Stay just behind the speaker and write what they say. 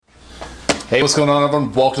Hey, what's going on,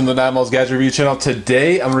 everyone? Welcome to the 9 Miles Gadget Review channel.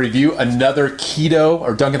 Today, I'm going to review another keto,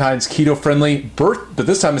 or Duncan Hines keto-friendly, but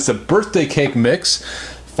this time it's a birthday cake mix.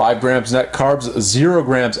 5 grams net carbs, 0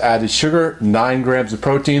 grams added sugar, 9 grams of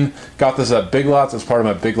protein. Got this at Big Lots as part of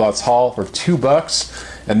my Big Lots haul for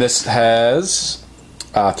 $2. And this has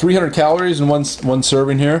 300 calories in one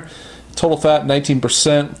serving here. Total fat,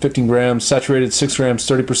 19%, 15 grams. Saturated, 6 grams,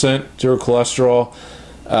 30%. 0 cholesterol.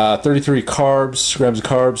 33 grams of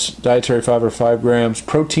carbs, dietary fiber 5 grams,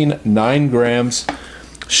 protein 9 grams,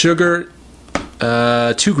 sugar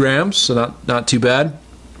 2 grams, so not too bad.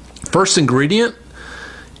 First ingredient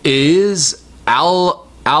is allulose,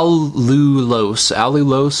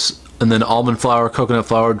 and then almond flour, coconut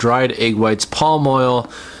flour, dried egg whites, palm oil,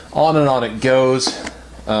 on and on it goes.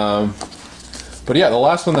 But yeah, the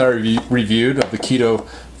last one that I reviewed of the keto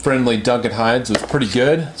friendly Duncan Hines was pretty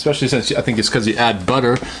good, especially since I think it's because you add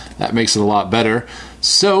butter. That makes it a lot better.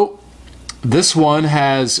 So this one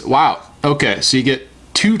has, wow, okay, so you get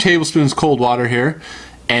 2 tablespoons cold water here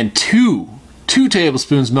and 2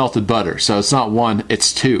 tablespoons melted butter. So it's not 1,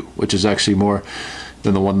 it's 2, which is actually more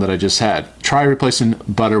than the one that I just had. Try replacing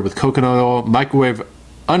butter with coconut oil. Microwave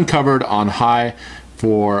uncovered on high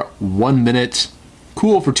for 1 minute,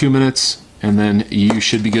 cool for 2 minutes, and then you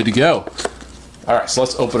should be good to go. Alright, so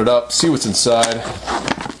let's open it up, see what's inside.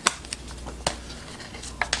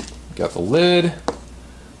 Got the lid,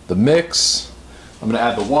 the mix. I'm going to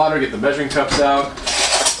add the water, get the measuring cups out.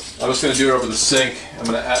 I'm just going to do it over the sink.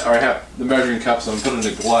 I have the measuring cups, I'm going to put it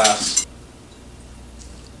in a glass.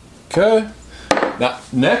 Okay. Now,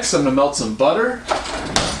 next I'm going to melt some butter.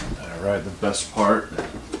 Alright, the best part.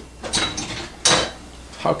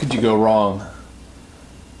 How could you go wrong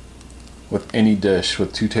with any dish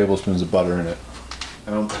with 2 tablespoons of butter in it?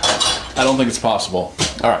 I don't think it's possible.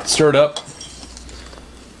 All right, stir it up.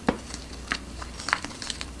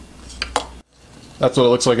 That's what it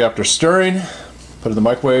looks like after stirring. Put it in the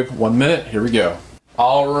microwave, 1 minute. Here we go.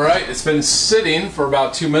 All right, it's been sitting for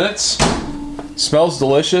about 2 minutes. Smells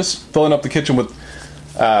delicious. Filling up the kitchen with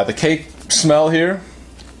the cake smell here.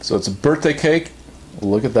 So it's a birthday cake.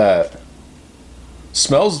 Look at that.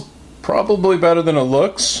 Smells probably better than it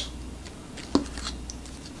looks.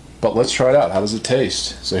 But let's try it out. How does it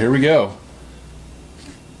taste? So here we go.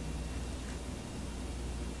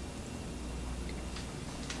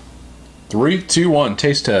 Three, two, one.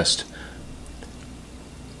 Taste test.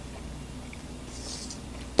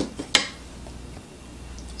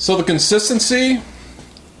 So the consistency,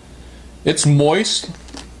 it's moist,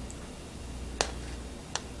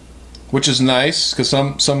 which is nice because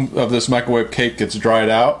some of this microwave cake gets dried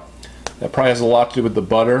out. That probably has a lot to do with the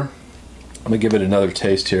butter. I'm going to give it another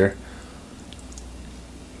taste here.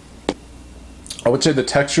 I would say the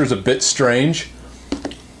texture is a bit strange.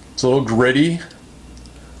 It's a little gritty.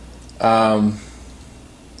 I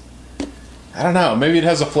don't know. Maybe it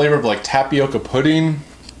has a flavor of like tapioca pudding.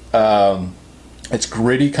 It's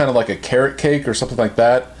gritty, kind of like a carrot cake or something like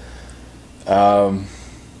that.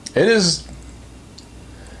 It is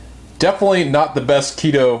definitely not the best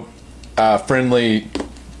keto friendly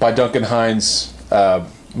by Duncan Hines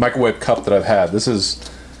microwave cup that I've had. This is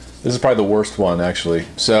probably the worst one, actually.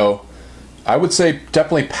 So I would say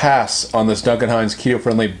definitely pass on this Duncan Hines keto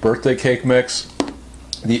friendly birthday cake mix.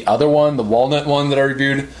 The other one, the walnut one that I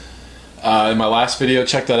reviewed in my last video,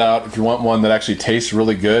 check that out if you want one that actually tastes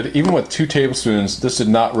really good. Even with 2 tablespoons, this did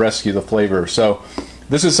not rescue the flavor. So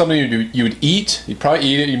this is something you would eat. You'd probably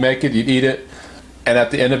eat it, you'd make it, you'd eat it, and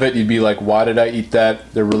at the end of it you'd be like, why did I eat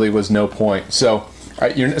that? There really was no point. So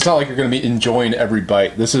it's not like you're going to be enjoying every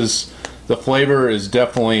bite. The flavor is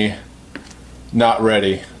definitely not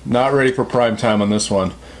ready. Not ready for prime time on this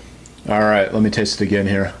one. Alright, let me taste it again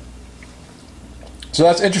here. So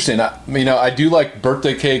that's interesting. I do like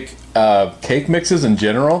birthday cake cake mixes in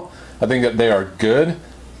general. I think that they are good,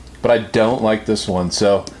 but I don't like this one.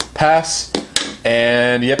 So pass.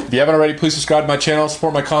 And yep, if you haven't already, please subscribe to my channel,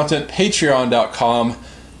 support my content,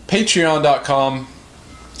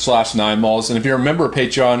 patreon.com/9malls. And if you're a member of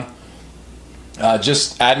Patreon,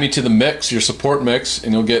 just add me to the mix, your support mix,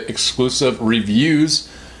 and you'll get exclusive reviews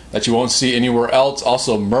that you won't see anywhere else.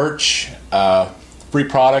 Also merch, free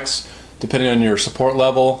products depending on your support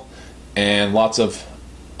level, and lots of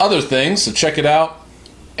other things. So check it out.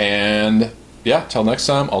 And yeah, till next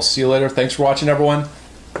time, I'll see you later. Thanks for watching, everyone.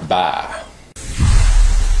 Bye.